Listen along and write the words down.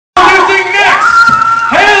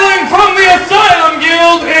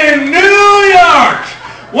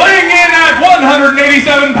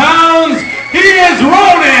187 pounds, he is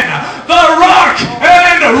Ronan, the Rock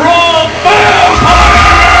and Roll Vampire!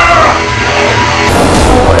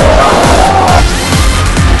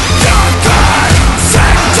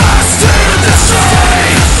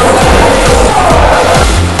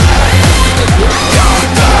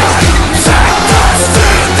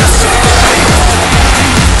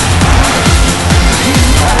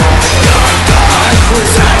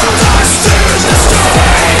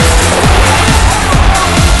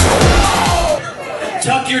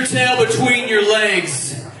 Tuck your tail between your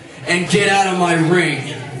legs and get out of my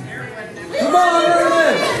ring. Come on,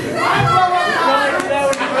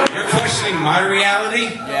 You're questioning my reality?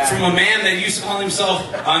 Yeah. From a man that used to call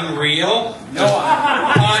himself unreal? No.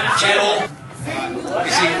 Pot, kettle. You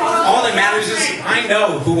see, all that matters is I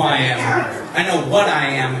know who I am. I know what I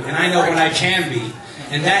am, and I know what I can be.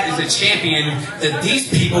 And that is a champion that these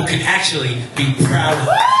people can actually be proud of.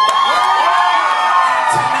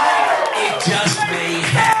 Tonight, it just may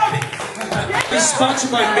happen. This is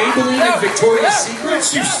sponsored by Maybelline and Victoria's Secret.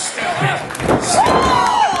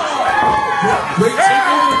 Great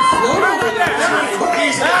takeover and float over there.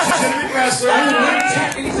 He's a legitimate wrestler. I would not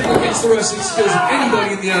take anything against the wrestling skills of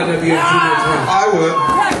anybody in the IWF Premier. I would.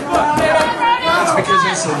 That's because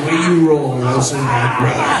that's the way you roll, Wilson, my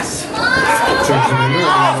brother. Checking in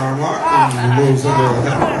there on our mark and he moves into a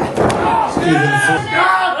head. Steven Ford.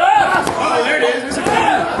 Oh, there it is. There's a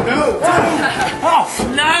tap. No. Oh,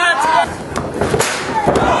 not.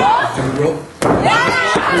 Can we roll?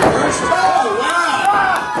 Reversed. Oh, wow.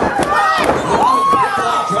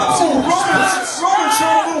 Drops in Roman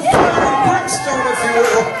showed a little fire on Brimstone, if you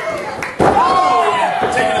will. Oh, yeah.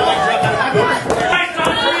 Taking a leg drop out of my book.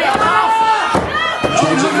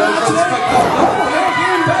 Changing over to the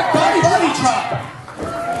back body drop.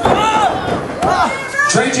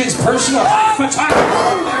 Trajan's personal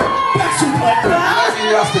photographer. Back suplex. Maybe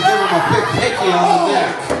you have to give him a big hickey on the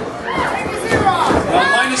neck.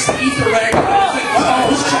 Minus the ether rag.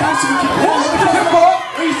 This chance to get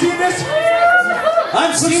Are you seeing this?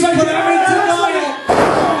 I'm seeing it, but I'm in denial.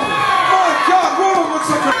 Oh, God, Roman looks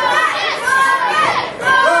like a...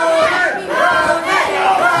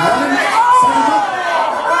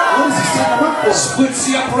 Splits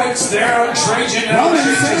the uprights there on Trajan. I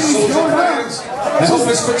hope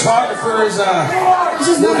his photographer is a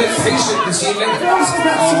little bit patient this evening. He's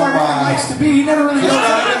got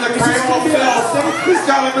him in the cradle of filth. He's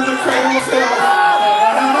got him in the cradle of filth.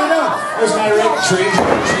 No. There's my right Trajan.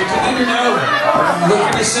 You know.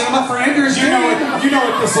 Looking to send him up for Anders. You know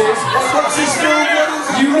what this is. What's this doing?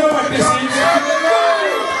 You know what this is.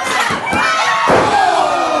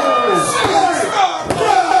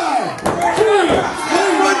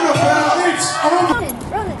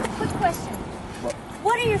 Ronan, quick question.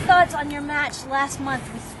 What are your thoughts on your match last month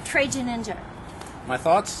with Trajan Ninja? My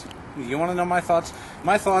thoughts? You want to know my thoughts?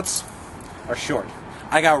 My thoughts are short.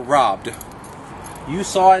 I got robbed. You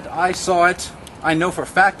saw it. I saw it. I know for a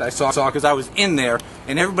fact I saw it because I was in there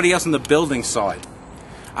and everybody else in the building saw it.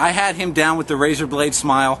 I had him down with the razor blade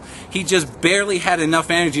smile. He just barely had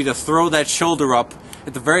enough energy to throw that shoulder up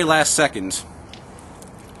at the very last second.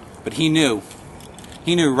 But he knew.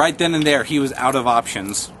 He knew right then and there he was out of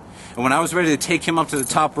options. And when I was ready to take him up to the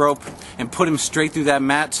top rope and put him straight through that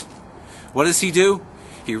mat, what does he do?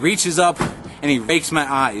 He reaches up and he rakes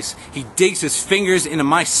my eyes. He digs his fingers into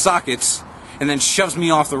my sockets and then shoves me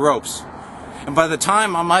off the ropes. And by the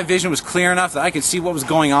time my vision was clear enough that I could see what was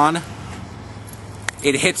going on,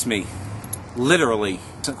 it hits me. Literally.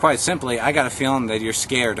 So quite simply, I got a feeling that you're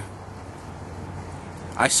scared.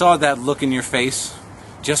 I saw that look in your face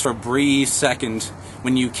just for a brief second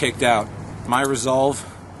when you kicked out. My resolve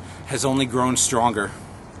has only grown stronger.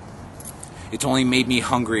 It's only made me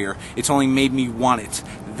hungrier. It's only made me want it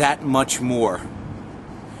that much more.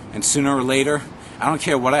 And sooner or later, I don't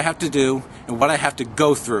care what I have to do and what I have to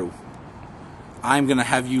go through. I'm going to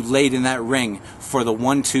have you laid in that ring for the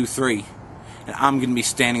 1, 2, 3. And I'm going to be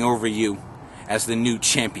standing over you as the new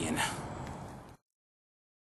champion.